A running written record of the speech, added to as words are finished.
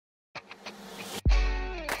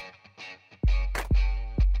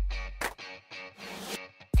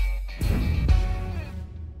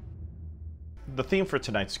The theme for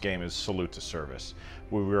tonight's game is Salute to Service,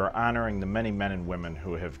 where we are honoring the many men and women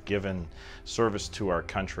who have given service to our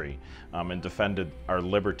country and defended our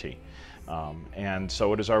liberty. And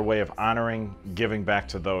so it is our way of honoring, giving back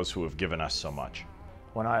to those who have given us so much.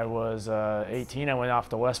 When I was 18, I went off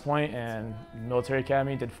to West Point and military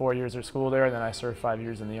academy, did 4 years of school there, and then I served 5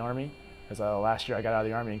 years in the Army. As last year I got out of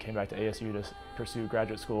the Army and came back to ASU to pursue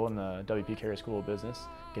graduate school in the W.P. Carey School of Business,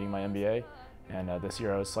 getting my MBA. And this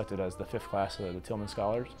year I was selected as the 5th class of the Tillman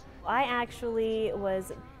Scholars. I actually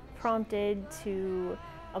was prompted to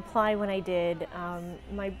apply when I did.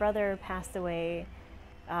 My brother passed away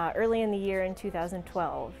early in the year in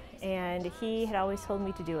 2012, and he had always told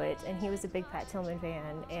me to do it, and he was a big Pat Tillman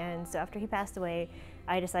fan. And so after he passed away,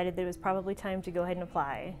 I decided that it was probably time to go ahead and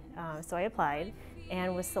apply. So I applied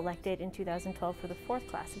and was selected in 2012 for the 4th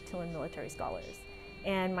class of Tillman Military Scholars.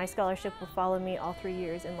 And my scholarship will follow me all 3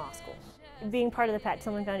 years in law school. Being part of the Pat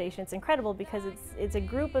Tillman Foundation, it's incredible because it's a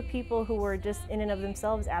group of people who were just in and of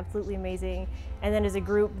themselves absolutely amazing, and then as a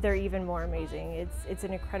group they're even more amazing. It's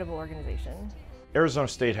an incredible organization. Arizona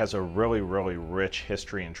State has a really rich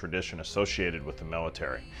history and tradition associated with the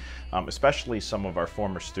military, especially some of our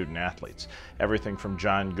former student athletes. Everything from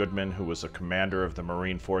John Goodman, who was a commander of the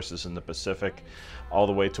Marine Forces in the Pacific, all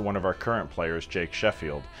the way to one of our current players, Jake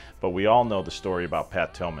Sheffield. But we all know the story about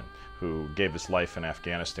Pat Tillman, who gave his life in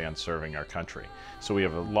Afghanistan serving our country. So we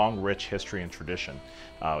have a long, rich history and tradition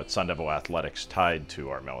at Sun Devil Athletics tied to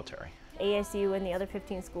our military. ASU and the other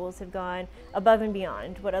 15 schools have gone above and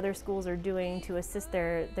beyond what other schools are doing to assist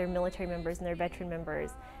their military members and their veteran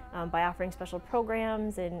members by offering special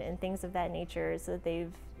programs and things of that nature, so that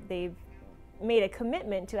they've made a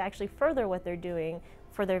commitment to actually further what they're doing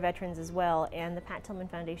for their veterans as well, and the Pat Tillman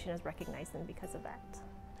Foundation has recognized them because of that.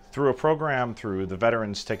 Through a program through the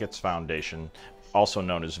Veterans Tickets Foundation, also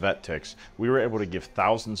known as VetTix, we were able to give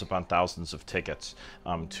thousands upon thousands of tickets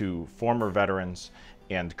to former veterans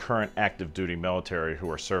and current active duty military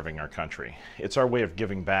who are serving our country. It's our way of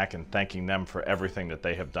giving back and thanking them for everything that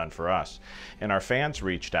they have done for us. And our fans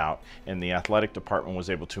reached out, and the athletic department was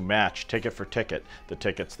able to match ticket for ticket the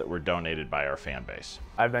tickets that were donated by our fan base.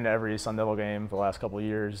 I've been to every Sun Devil game for the last couple of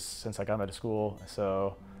years since I got out of school,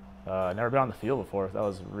 so never been on the field before. That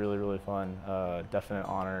was really fun. Definite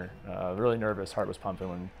honor. Really nervous, heart was pumping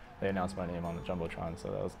when they announced my name on the Jumbotron,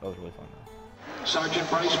 so that was really fun. Sergeant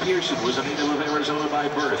Bryce Pearson was a native of Arizona by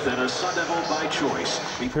birth and a Sun Devil by choice.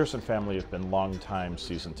 The Pearson family have been longtime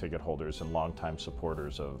season ticket holders and longtime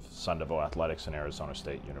supporters of Sun Devil Athletics and Arizona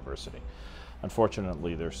State University.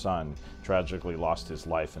 Unfortunately, their son tragically lost his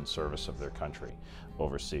life in service of their country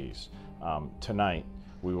overseas. Tonight,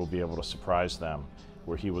 we will be able to surprise them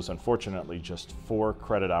where he was unfortunately just 4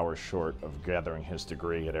 credit hours short of gathering his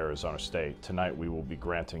degree at Arizona State. Tonight we will be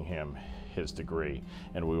granting him his degree,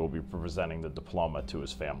 and we will be presenting the diploma to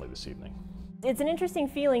his family this evening. It's an interesting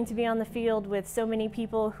feeling to be on the field with so many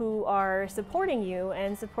people who are supporting you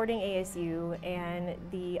and supporting ASU, and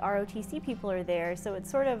the ROTC people are there, so it's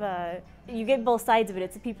sort of you get both sides of it.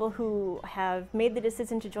 It's the people who have made the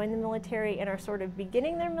decision to join the military and are sort of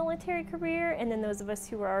beginning their military career, and then those of us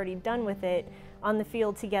who are already done with it on the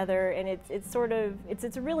field together, and it's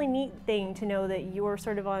a really neat thing to know that you're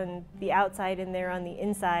sort of on the outside and they're on the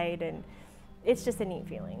inside, and it's just a neat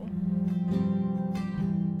feeling.